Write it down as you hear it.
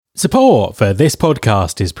Support for this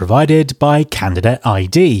podcast is provided by Candidate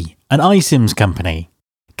ID, an iCIMS company.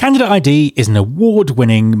 Candidate ID is an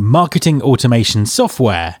award-winning marketing automation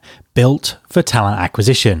software built for talent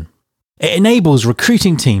acquisition. It enables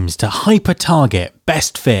recruiting teams to hyper-target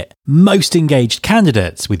best fit, most engaged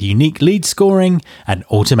candidates with unique lead scoring and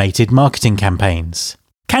automated marketing campaigns.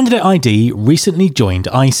 Candidate ID recently joined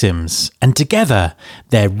iCIMS, and together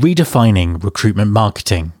they're redefining recruitment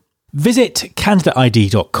marketing. Visit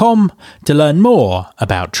candidateid.com to learn more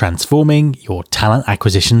about transforming your talent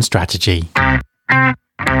acquisition strategy.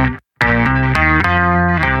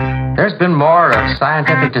 There's been more of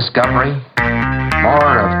scientific discovery,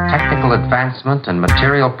 more of technical advancement and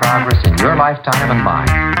material progress in your lifetime and mine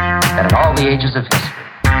than in all the ages of history.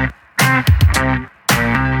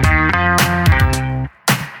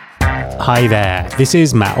 Hi there, this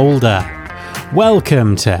is Matt Alder.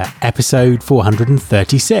 Welcome to episode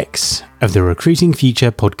 436 of the Recruiting Future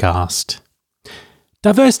podcast.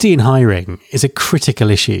 Diversity in hiring is a critical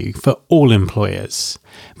issue for all employers,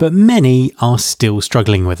 but many are still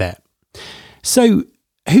struggling with it. So,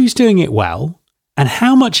 who's doing it well, and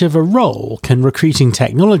how much of a role can recruiting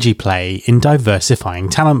technology play in diversifying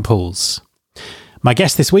talent pools? My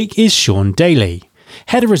guest this week is Sean Daly,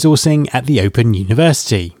 Head of Resourcing at the Open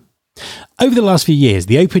University. Over the last few years,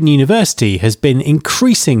 the Open University has been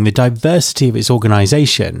increasing the diversity of its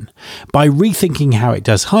organisation by rethinking how it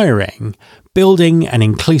does hiring, building an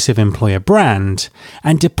inclusive employer brand,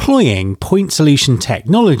 and deploying point solution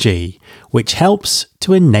technology, which helps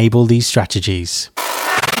to enable these strategies.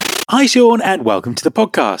 Hi, Sean, and welcome to the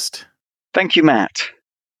podcast. Thank you, Matt.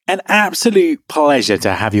 An absolute pleasure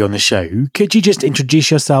to have you on the show. Could you just introduce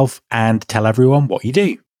yourself and tell everyone what you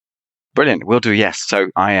do? Brilliant. Will do, yes. So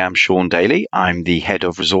I am Sean Daly. I'm the head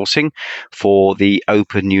of resourcing for the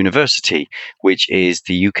Open University, which is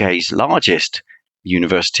the UK's largest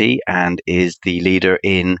university and is the leader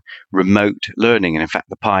in remote learning, and in fact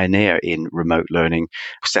the pioneer in remote learning,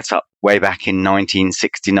 set up way back in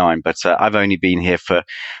 1969. But I've only been here for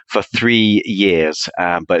 3 years.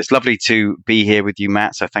 But it's lovely to be here with you,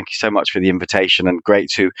 Matt. So thank you so much for the invitation, and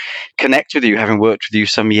great to connect with you. Having worked with you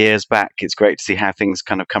some years back, it's great to see how things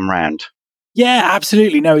kind of come round. Yeah,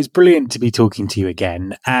 absolutely. No, it's brilliant to be talking to you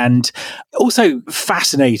again, and also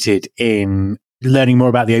fascinated in learning more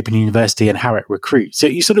about the Open University and how it recruits. So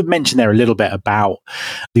you sort of mentioned there a little bit about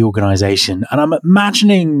the organisation, and I'm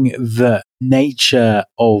imagining the nature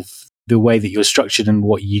of the way that you're structured and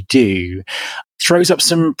what you do throws up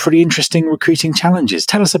some pretty interesting recruiting challenges.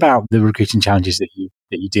 Tell us about the recruiting challenges that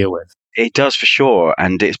you deal with. It does, for sure.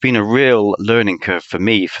 And it's been a real learning curve for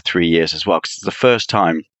me for 3 years as well, because it's the first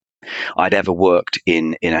time I'd ever worked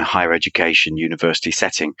in a higher education university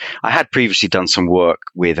setting. I had previously done some work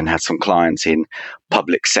with and had some clients in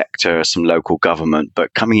public sector, some local government,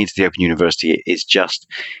 but coming into the Open University is just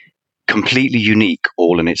completely unique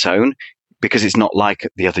all on its own, because it's not like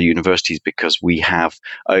the other universities, because we have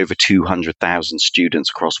over 200,000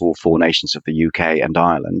 students across all 4 nations of the UK and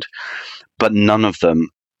Ireland, but none of them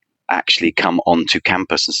actually come onto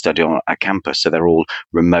campus and study on a campus. So they're all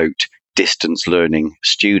remote distance learning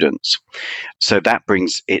students. So that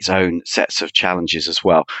brings its own sets of challenges as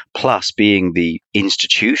well. Plus, being the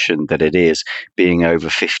institution that it is, being over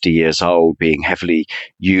 50 years old, being heavily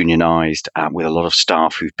unionized, with a lot of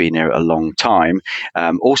staff who've been here a long time,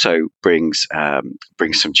 also brings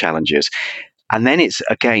some challenges. And then it's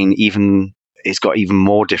got even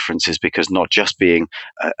more differences, because not just being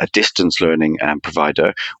a distance learning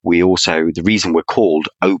provider, the reason we're called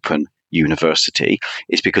Open University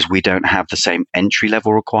is because we don't have the same entry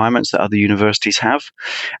level requirements that other universities have.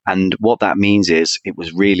 And what that means is it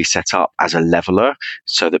was really set up as a leveler,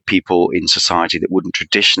 so that people in society that wouldn't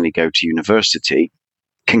traditionally go to university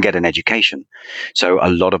can get an education. So a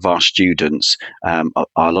lot of our students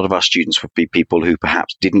would be people who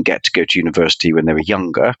perhaps didn't get to go to university when they were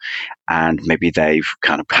younger, and maybe they've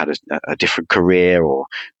kind of had a different career, or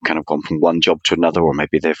kind of gone from one job to another, or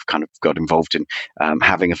maybe they've kind of got involved in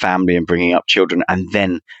having a family and bringing up children, and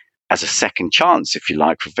then as a second chance, if you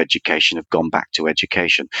like, of education, have gone back to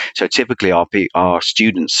education. So typically our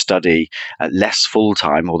students study less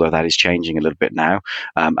full-time, although that is changing a little bit now,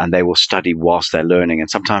 and they will study whilst they're learning. And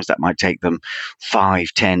sometimes that might take them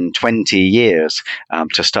 5, 10, 20 years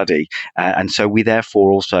to study. And so we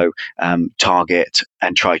therefore also target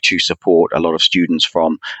and try to support a lot of students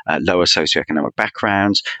from lower socioeconomic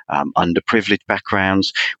backgrounds, underprivileged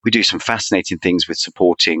backgrounds. We do some fascinating things with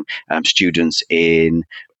supporting students in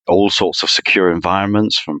all sorts of secure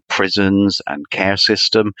environments, from prisons and care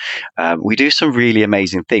system. We do some really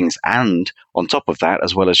amazing things. And on top of that,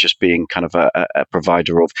 as well as just being kind of a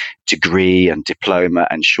provider of degree and diploma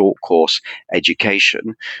and short course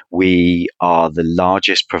education, we are the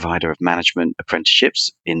largest provider of management apprenticeships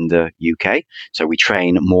in the UK. So we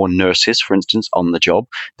train more nurses, for instance, on the job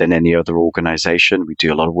than any other organisation. We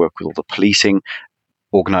do a lot of work with all the policing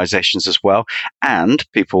organizations as well. And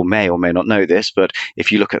people may or may not know this, but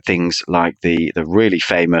if you look at things like the really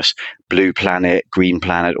famous Blue Planet, Green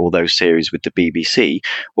Planet, all those series with the BBC,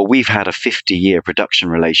 well, we've had a 50-year production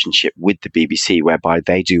relationship with the BBC whereby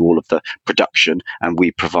they do all of the production and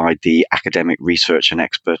we provide the academic research and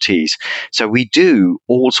expertise. So we do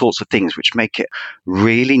all sorts of things which make it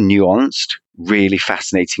really nuanced, really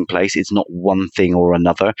fascinating place. It's not one thing or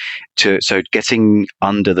another. So getting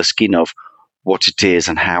under the skin of what it is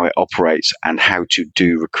and how it operates and how to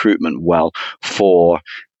do recruitment well for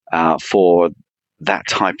that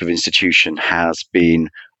type of institution has been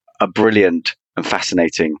a brilliant and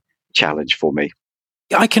fascinating challenge for me.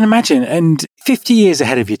 I can imagine. And 50 years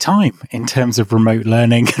ahead of your time in terms of remote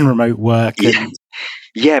learning and remote work.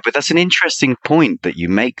 Yeah, but that's an interesting point that you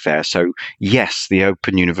make there. So, yes, the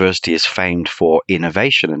Open University is famed for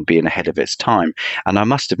innovation and being ahead of its time. And I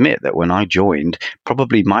must admit that when I joined,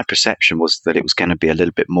 probably my perception was that it was going to be a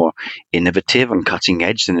little bit more innovative and cutting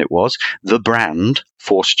edge than it was. The brand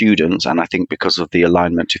for students, and I think because of the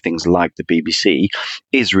alignment to things like the BBC,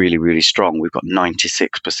 is really, really strong. We've got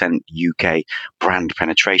 96% UK brand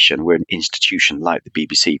penetration. We're an institution like the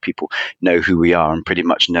BBC. People know who we are and pretty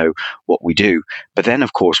much know what we do. But then,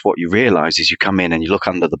 of course, what you realize is you come in and you look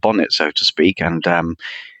under the bonnet, so to speak, and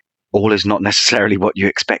all is not necessarily what you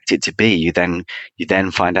expect it to be. You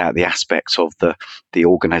then find out the aspects of the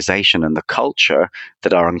organization and the culture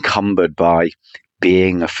that are encumbered by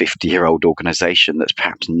being a 50-year-old organization that's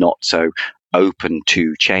perhaps not so open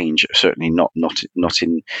to change, certainly not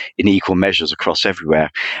in equal measures across everywhere.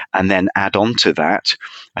 And then add on to that,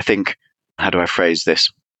 I think, how do I phrase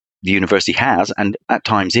this? The university has, and at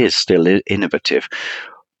times is still innovative,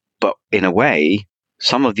 but in a way,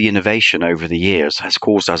 some of the innovation over the years has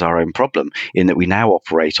caused us our own problem in that we now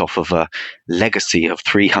operate off of a legacy of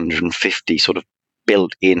 350 sort of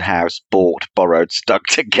built in-house, bought, borrowed, stuck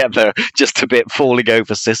together, just a bit falling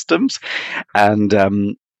over systems. And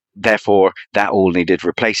therefore, that all needed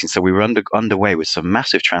replacing. So we were underway with some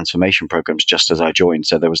massive transformation programs just as I joined.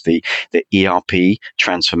 So there was the ERP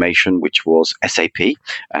transformation, which was SAP.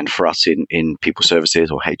 And for us in people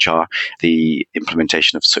services or HR, the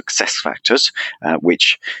implementation of SuccessFactors,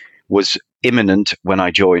 which was imminent when I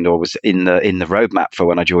joined, or was in the roadmap for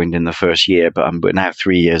when I joined in the first year, but we're now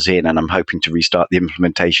 3 years in and I'm hoping to restart the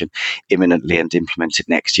implementation imminently and implement it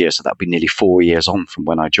next year. So that'll be nearly 4 years on from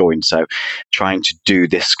when I joined. So trying to do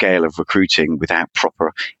this scale of recruiting without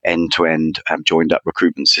proper end-to-end joined up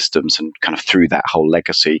recruitment systems and kind of through that whole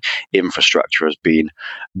legacy infrastructure has been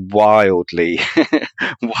wildly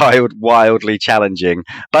challenging.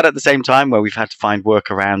 But at the same time, where we've had to find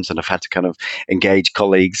workarounds and I've had to kind of engage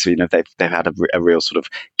colleagues, they've had a real sort of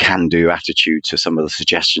can-do attitude to some of the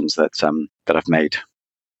suggestions that I've made.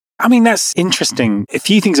 I mean, that's interesting. A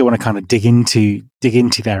few things I want to kind of dig into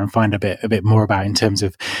there and find a bit more about in terms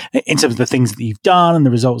of the things that you've done and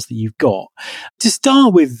the results that you've got. To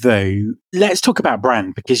start with, though, let's talk about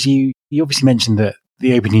brand, because you obviously mentioned that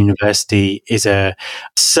the Open University is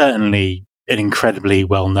certainly an incredibly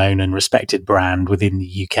well-known and respected brand within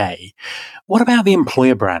the UK. What about the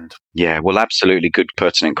employer brand? Yeah, well, absolutely good,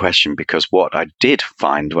 pertinent question, because what I did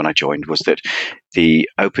find when I joined was that the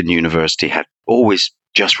Open University had always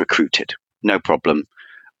just recruited, no problem,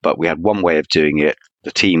 but we had one way of doing it.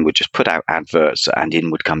 The team would just put out adverts and in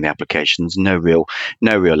would come the applications. No real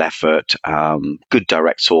effort, good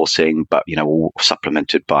direct sourcing, but, all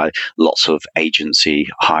supplemented by lots of agency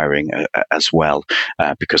hiring as well,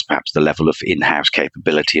 because perhaps the level of in-house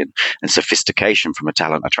capability and sophistication from a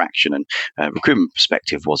talent attraction and recruitment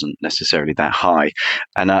perspective wasn't necessarily that high.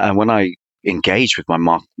 And when I engaged with my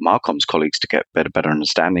Marcoms colleagues to get better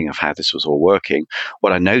understanding of how this was all working,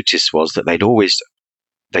 what I noticed was that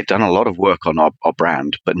they'd done a lot of work on our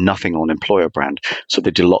brand, but nothing on employer brand. So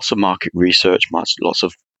they did lots of market research, lots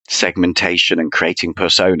of segmentation and creating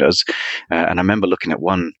personas. And I remember looking at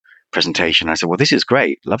one presentation, I said, well, this is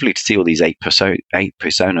great. Lovely to see all these eight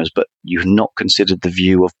personas, but you've not considered the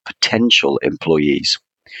view of potential employees.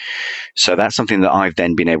 So that's something that I've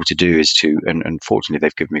then been able to do is to, and fortunately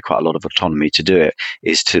they've given me quite a lot of autonomy to do it,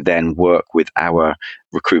 is to then work with our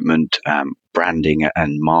recruitment, branding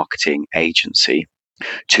and marketing agency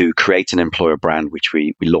to create an employer brand, which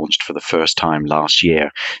we launched for the first time last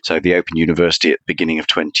year. So the Open University at the beginning of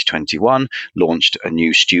 2021 launched a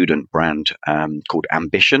new student brand called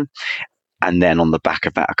Ambition. And then on the back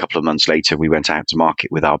of that, a couple of months later, we went out to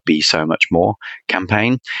market with our Be So Much More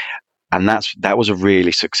campaign. And that was a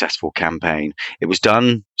really successful campaign. It was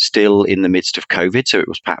done still in the midst of COVID, so it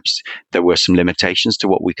was perhaps there were some limitations to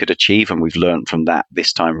what we could achieve, and we've learned from that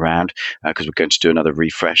this time around because we're going to do another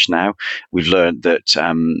refresh now. We've learned that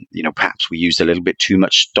perhaps we used a little bit too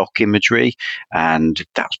much stock imagery, and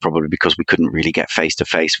that's probably because we couldn't really get face to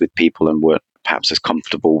face with people and weren't perhaps as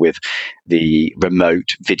comfortable with the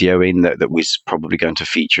remote videoing that was probably going to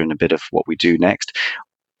feature in a bit of what we do next.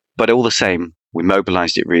 But all the same, we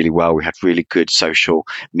mobilized it really well. We had really good social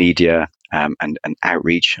media and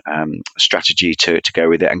outreach strategy to go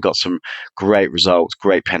with it, and got some great results,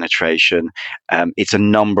 great penetration. It's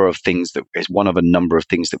one of a number of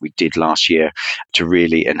things that we did last year to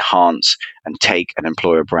really enhance and take an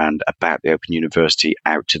employer brand about the Open University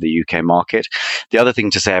out to the UK market. The other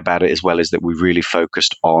thing to say about it as well is that we really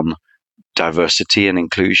focused on diversity and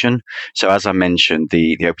inclusion. So as I mentioned,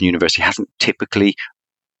 the Open University hasn't typically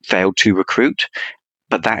failed to recruit,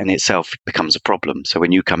 but that in itself becomes a problem. So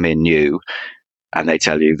when you come in new and they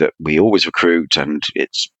tell you that we always recruit and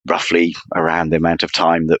it's roughly around the amount of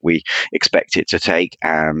time that we expect it to take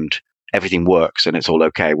and everything works and it's all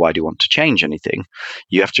okay, why do you want to change anything?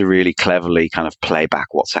 You have to really cleverly kind of play back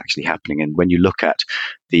what's actually happening. And when you look at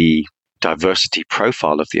the diversity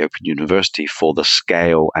profile of the Open University for the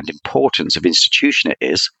scale and importance of institution it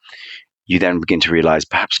is, you then begin to realize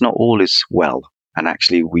perhaps not all is well. And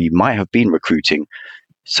actually, we might have been recruiting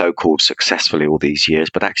so-called successfully all these years,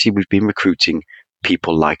 but actually we've been recruiting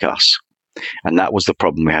people like us. And that was the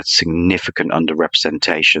problem. We had significant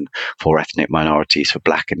underrepresentation for ethnic minorities, for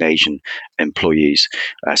Black and Asian employees,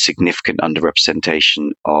 significant underrepresentation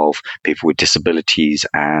of people with disabilities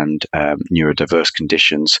and neurodiverse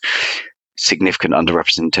conditions, significant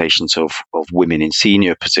underrepresentations of women in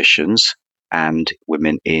senior positions, and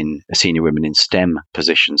senior women in STEM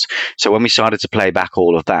positions. So when we started to play back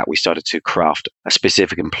all of that, we started to craft a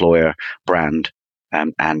specific employer brand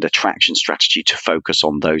and attraction strategy to focus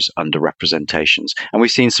on those underrepresentations. And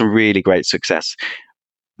we've seen some really great success.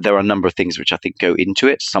 There are a number of things which I think go into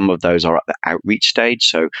it. Some of those are at the outreach stage,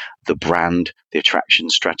 so the brand, the attraction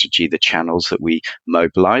strategy, the channels that we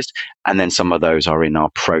mobilized, and then some of those are in our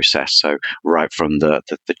process. So right from the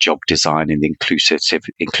job design and the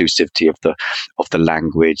inclusivity of the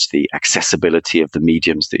language, the accessibility of the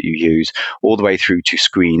mediums that you use, all the way through to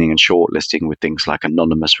screening and shortlisting with things like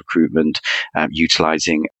anonymous recruitment,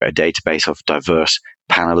 utilizing a database of diverse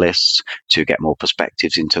panelists to get more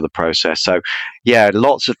perspectives into the process. So yeah,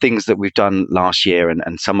 lots of things that we've done last year,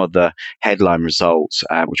 and some of the headline results,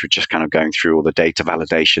 which we're just kind of going through all the data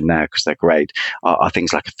validation now because they're great, are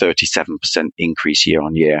things like a 37% increase year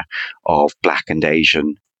on year of Black and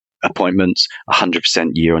Asian appointments,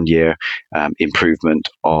 100% year on year improvement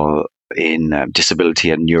in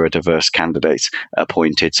disability and neurodiverse candidates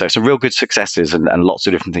appointed. So some real good successes and lots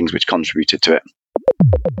of different things which contributed to it.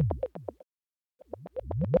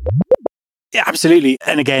 Yeah, absolutely.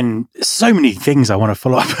 And again, so many things I want to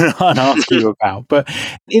follow up and ask you about. But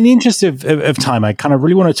in the interest of time, I kind of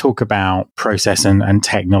really want to talk about process and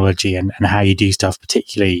technology and how you do stuff,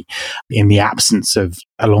 particularly in the absence of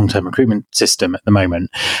a long-term recruitment system at the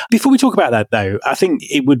moment. Before we talk about that, though, I think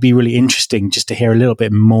it would be really interesting just to hear a little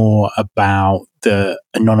bit more about the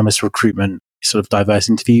anonymous recruitment sort of diverse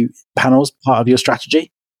interview panels part of your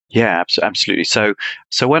strategy. Yeah, absolutely. So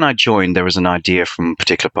when I joined, there was an idea from a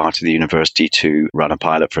particular part of the university to run a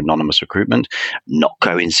pilot for anonymous recruitment. Not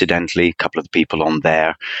coincidentally, a couple of the people on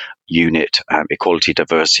their unit, Equality,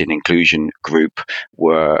 Diversity and Inclusion group,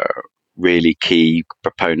 were really key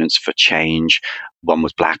proponents for change. One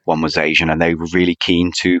was Black, one was Asian, and they were really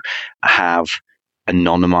keen to have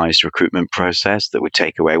anonymized recruitment process that would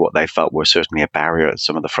take away what they felt were certainly a barrier at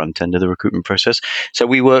some of the front end of the recruitment process. So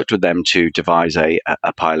we worked with them to devise a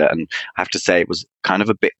pilot, and I have to say it was kind of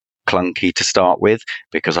a bit clunky to start with,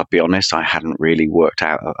 because I'll be honest, I hadn't really worked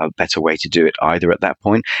out a better way to do it either at that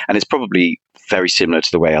point. And it's probably very similar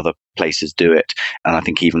to the way other places do it. And I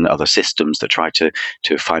think even other systems that try to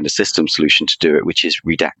find a system solution to do it, which is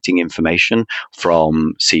redacting information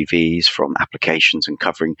from CVs, from applications and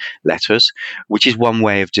covering letters, which is one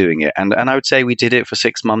way of doing it. And I would say we did it for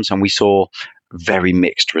 6 months and we saw very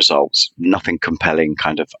mixed results, nothing compelling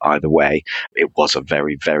kind of either way. It was a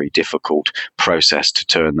very, very difficult process to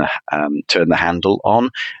turn the handle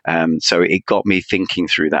on. So it got me thinking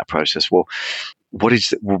through that process. Well,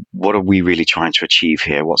 what are we really trying to achieve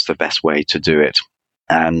here? What's the best way to do it?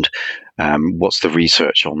 And what's the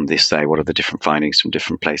research on this day? What are the different findings from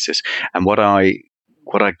different places? And what I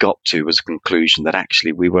got to was a conclusion that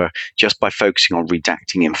actually we were, just by focusing on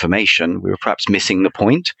redacting information, we were perhaps missing the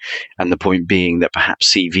point. And the point being that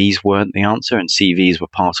perhaps CVs weren't the answer and CVs were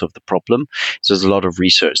part of the problem. So there's a lot of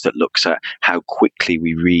research that looks at how quickly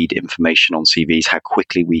we read information on CVs, how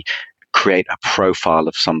quickly we create a profile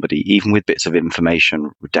of somebody, even with bits of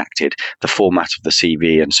information redacted, the format of the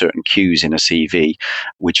CV and certain cues in a CV,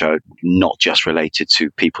 which are not just related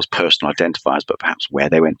to people's personal identifiers, but perhaps where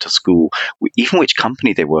they went to school, even which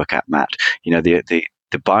company they work at, Matt. You know, the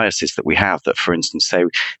biases that we have that, for instance,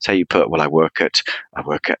 say you put, well, I work at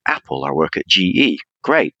Apple, I work at GE.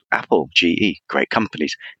 Great. Apple, GE, great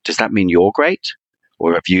companies. Does that mean you're great?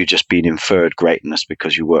 Or have you just been inferred greatness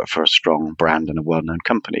because you work for a strong brand and a well-known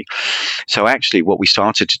company? So actually what we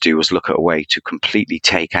started to do was look at a way to completely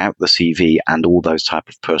take out the CV and all those type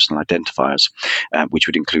of personal identifiers, which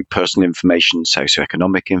would include personal information,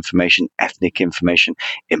 socioeconomic information, ethnic information,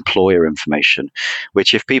 employer information,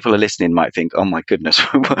 which if people are listening might think, oh my goodness,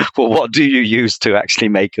 well, what do you use to actually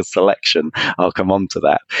make a selection? I'll come on to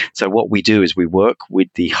that. So what we do is we work with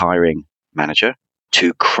the hiring manager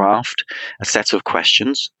to craft a set of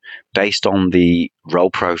questions based on the role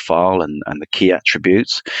profile and the key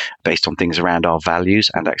attributes, based on things around our values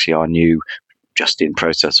and actually our new, just in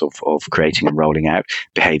process of creating and rolling out,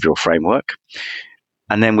 behavioral framework.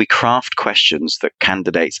 And then we craft questions that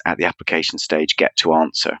candidates at the application stage get to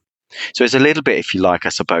answer. So it's a little bit, if you like, I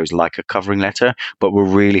suppose, like a covering letter, but we're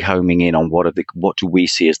really homing in on what do we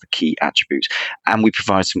see as the key attributes. And we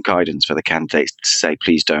provide some guidance for the candidates to say,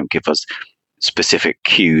 please don't give us specific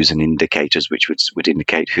cues and indicators which would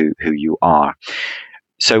indicate who you are.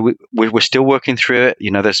 So we're still working through it.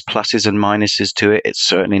 You know, there's pluses and minuses to it. It's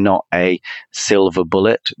certainly not a silver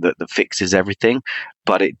bullet that fixes everything,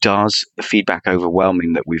 but it does. The feedback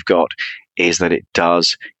overwhelming that we've got is that it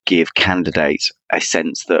does give candidates a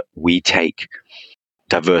sense that we take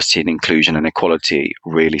diversity and inclusion and equality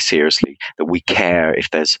really seriously, that we care if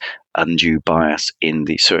there's undue bias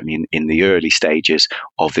certainly in the early stages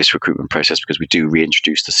of this recruitment process, because we do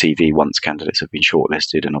reintroduce the CV once candidates have been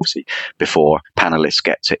shortlisted and obviously before panelists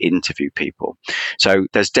get to interview people. So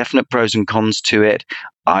there's definite pros and cons to it.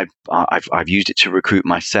 I've used it to recruit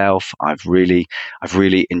myself. I've really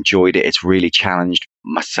enjoyed it. It's really challenged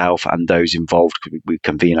myself and those involved. We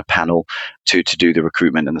convene a panel to do the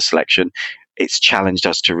recruitment and the selection. It's challenged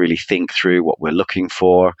us to really think through what we're looking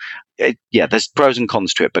for. There's pros and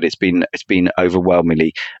cons to it, but it's been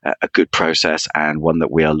overwhelmingly a good process and one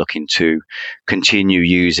that we are looking to continue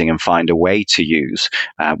using and find a way to use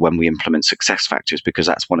when we implement success factors, because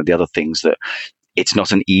that's one of the other things that it's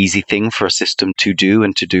not an easy thing for a system to do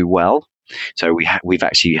and to do well. So we've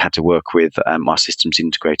actually had to work with our systems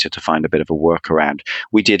integrator to find a bit of a workaround.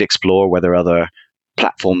 We did explore whether other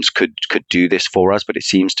platforms could do this for us, but it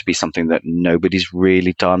seems to be something that nobody's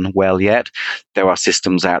really done well yet. There are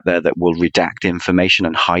systems out there that will redact information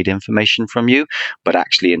and hide information from you, but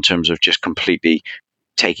actually in terms of just completely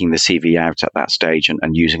taking the CV out at that stage and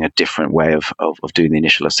using a different way of doing the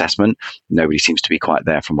initial assessment, nobody seems to be quite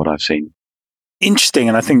there from what I've seen. Interesting,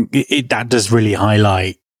 and I think that does really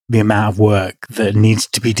highlight the amount of work that needs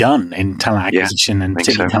to be done in talent acquisition and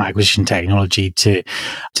particularly talent acquisition technology to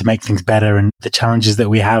make things better, and the challenges that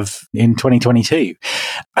we have in 2022.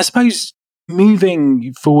 I suppose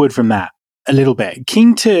moving forward from that a little bit,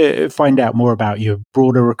 keen to find out more about your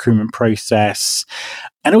broader recruitment process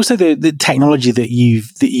and also the technology that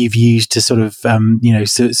you've used to sort of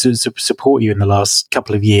support you in the last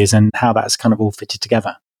couple of years and how that's kind of all fitted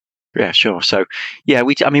together. Yeah, sure. So,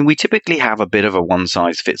 we typically have a bit of a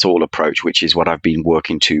one-size-fits-all approach, which is what I've been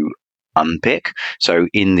working to unpick. So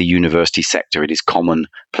in the university sector, it is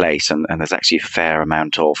commonplace, and there's actually a fair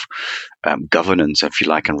amount of governance, if you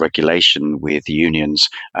like, and regulation with the unions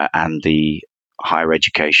and the higher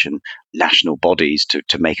education national bodies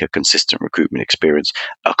to make a consistent recruitment experience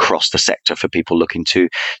across the sector for people looking to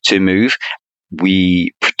move.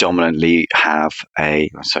 We predominantly have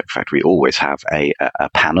we always have a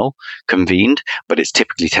panel convened, but it's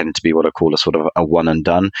typically tended to be what I call a sort of a one and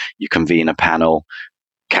done. You convene a panel,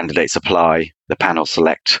 candidates apply, the panel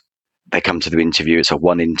select, they come to the interview. It's a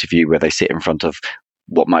one interview where they sit in front of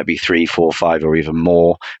what might be 3, 4, 5 or even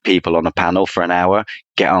more people on a panel for an hour,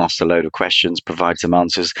 get asked a load of questions, provide some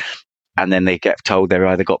answers, and then they get told they've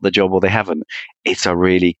either got the job or they haven't. It's a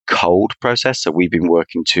really cold process. So we've been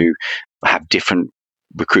working to have different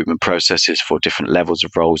recruitment processes for different levels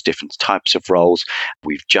of roles, different types of roles.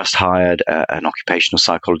 We've just hired an occupational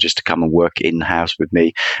psychologist to come and work in-house with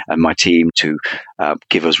me and my team to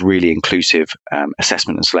give us really inclusive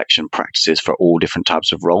assessment and selection practices for all different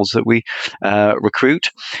types of roles that we recruit.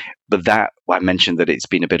 But that, I mentioned that it's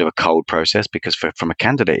been a bit of a cold process because from a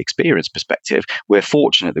candidate experience perspective, we're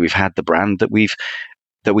fortunate that we've had the brand that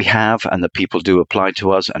we have and that people do apply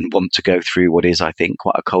to us and want to go through what is, I think,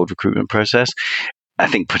 quite a cold recruitment process. I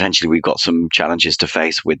think potentially we've got some challenges to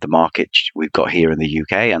face with the market we've got here in the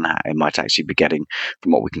UK, and it might actually be getting,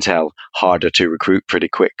 from what we can tell, harder to recruit pretty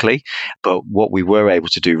quickly. But what we were able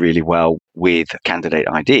to do really well with Candidate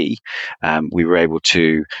ID, we were able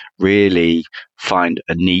to really find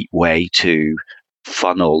a neat way to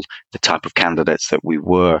funnel the type of candidates that we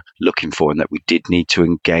were looking for and that we did need to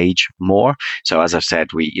engage more. So as I've said,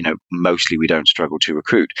 mostly we don't struggle to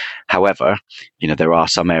recruit. However, there are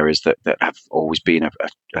some areas that have always been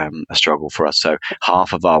a struggle for us. So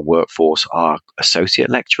half of our workforce are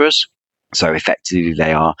associate lecturers. So effectively,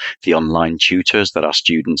 they are the online tutors that our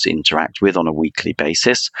students interact with on a weekly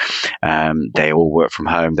basis. They all work from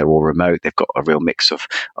home. They're all remote. They've got a real mix of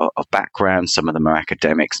backgrounds. Some of them are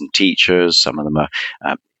academics and teachers. Some of them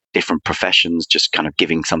are different professions, just kind of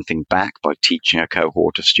giving something back by teaching a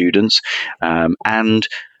cohort of students. And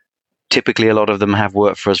typically, a lot of them have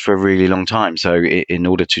worked for us for a really long time. So in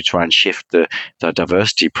order to try and shift the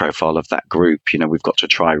diversity profile of that group, we've got to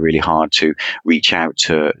try really hard to reach out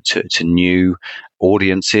to new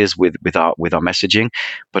audiences with our messaging.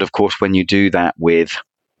 But of course, when you do that with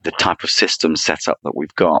the type of system setup that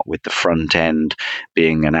we've got, with the front end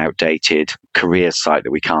being an outdated career site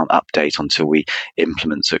that we can't update until we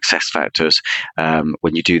implement SuccessFactors,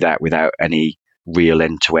 when you do that without any real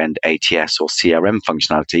end-to-end ATS or CRM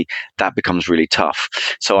functionality, that becomes really tough.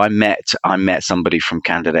 So I met somebody from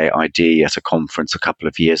Candidate ID at a conference a couple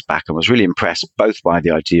of years back and was really impressed both by the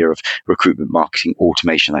idea of recruitment marketing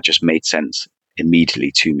automation. That just made sense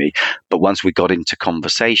immediately to me. But once we got into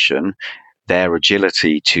conversation, their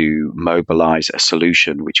agility to mobilize a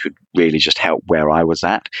solution which would really just help where I was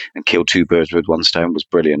at and kill two birds with one stone was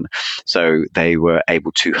brilliant. So they were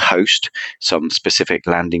able to host some specific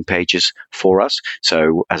landing pages for us.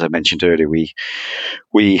 So as I mentioned earlier,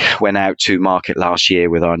 we went out to market last year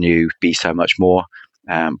with our new Be So Much More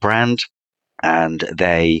brand. And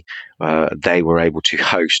they were able to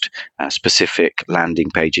host specific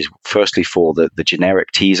landing pages, firstly for the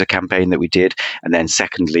generic teaser campaign that we did, and then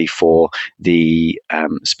secondly for the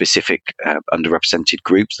specific underrepresented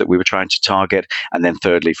groups that we were trying to target, and then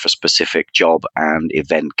thirdly for specific job and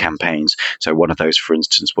event campaigns. So one of those, for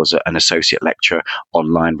instance, was an associate lecture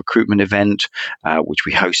online recruitment event, which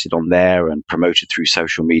we hosted on there and promoted through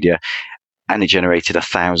social media, and it generated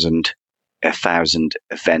 1,000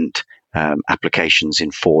 event applications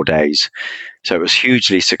in 4 days. So it was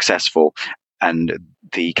hugely successful, and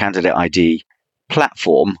the Candidate ID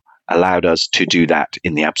platform allowed us to do that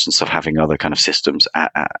in the absence of having other kind of systems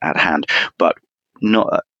at hand. But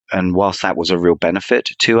not, and whilst that was a real benefit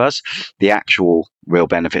to us, the actual real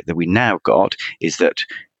benefit that we now got is that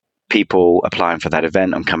people applying for that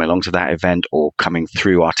event and coming along to that event or coming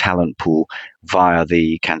through our talent pool via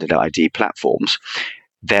the Candidate ID platforms,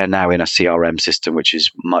 they're now in a CRM system, which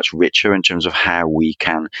is much richer in terms of how we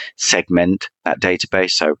can segment that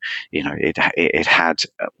database. So, it had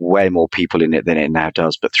way more people in it than it now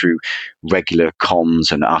does, but through regular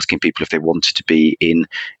comms and asking people if they wanted to be in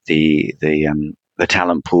the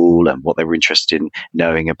talent pool and what they were interested in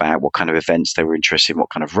knowing about, what kind of events they were interested in,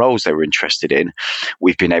 what kind of roles they were interested in,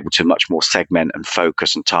 we've been able to much more segment and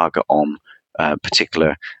focus and target on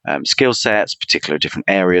particular skill sets, particular different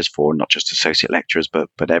areas for not just associate lecturers,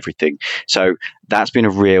 but everything. So that's been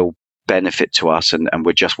a real benefit to us, and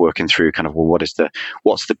we're just working through kind of, well,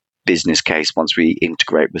 what's the business case once we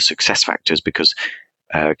integrate with SuccessFactors, because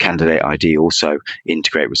Candidate ID also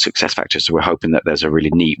integrate with SuccessFactors. So we're hoping that there's a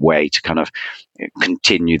really neat way to kind of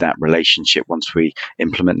continue that relationship once we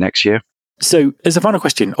implement next year. So as a final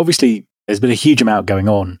question, obviously, there's been a huge amount going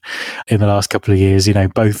on in the last couple of years,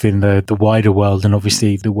 both in the wider world and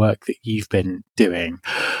obviously the work that you've been doing.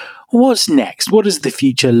 What's next? What does the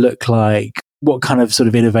future look like? What kind of sort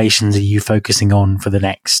of innovations are you focusing on for the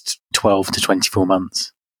next 12 to 24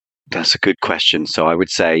 months? That's a good question. So I would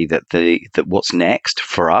say that that what's next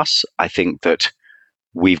for us, I think that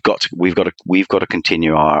we've got to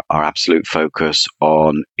continue our absolute focus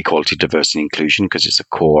on equality, diversity, and inclusion, because it's a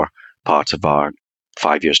core part of our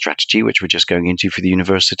 5-year strategy, which we're just going into for the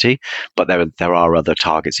university. But there are other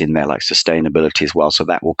targets in there, like sustainability as well. So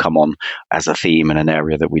that will come on as a theme and an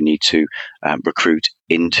area that we need to recruit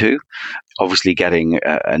into. Obviously, getting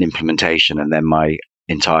an implementation and then my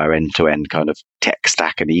entire end-to-end kind of tech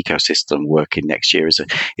stack and ecosystem working next year is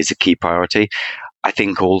a key priority. I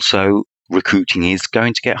think also recruiting is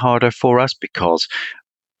going to get harder for us because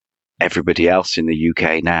everybody else in the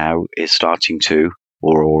UK now is starting to,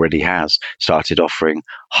 or already has started offering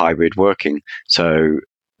hybrid working. So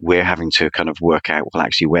we're having to kind of work out, well,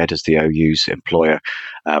 actually, where does the OU's employer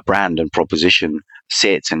brand and proposition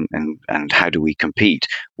sit, and how do we compete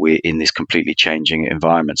in this completely changing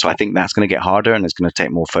environment? So I think that's going to get harder, and it's going to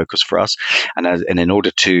take more focus for us. And in order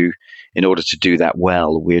to do that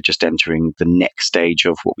well, we're just entering the next stage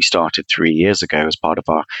of what we started 3 years ago as part of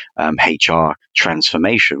our HR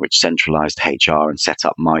transformation, which centralized HR and set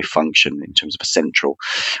up my function in terms of a central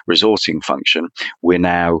resourcing function. We're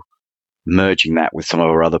now merging that with some of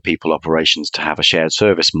our other people operations to have a shared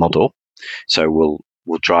service model. So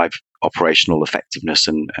we'll drive operational effectiveness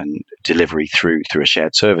and delivery through a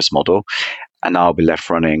shared service model. And I'll be left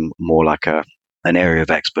running more like an area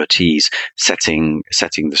of expertise, setting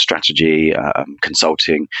the strategy,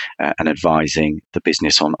 consulting and advising the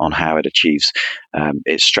business on how it achieves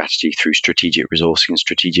its strategy through strategic resourcing and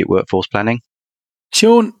strategic workforce planning.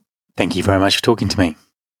 Sean, thank you very much for talking to me.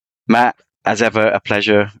 Matt, as ever, a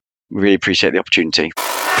pleasure. Really appreciate the opportunity.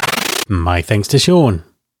 My thanks to Sean.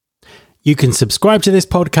 You can subscribe to this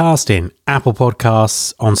podcast in Apple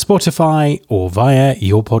Podcasts, on Spotify, or via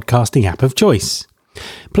your podcasting app of choice.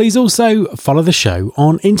 Please also follow the show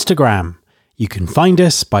on Instagram. You can find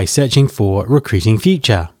us by searching for Recruiting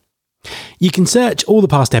Future. You can search all the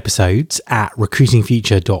past episodes at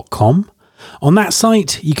recruitingfuture.com. On that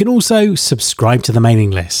site, you can also subscribe to the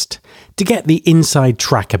mailing list to get the inside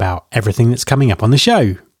track about everything that's coming up on the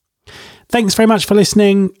show. Thanks very much for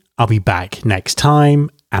listening. I'll be back next time,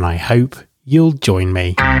 and I hope you'll join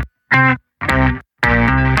me.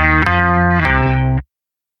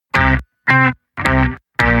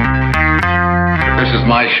 This is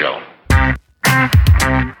my show.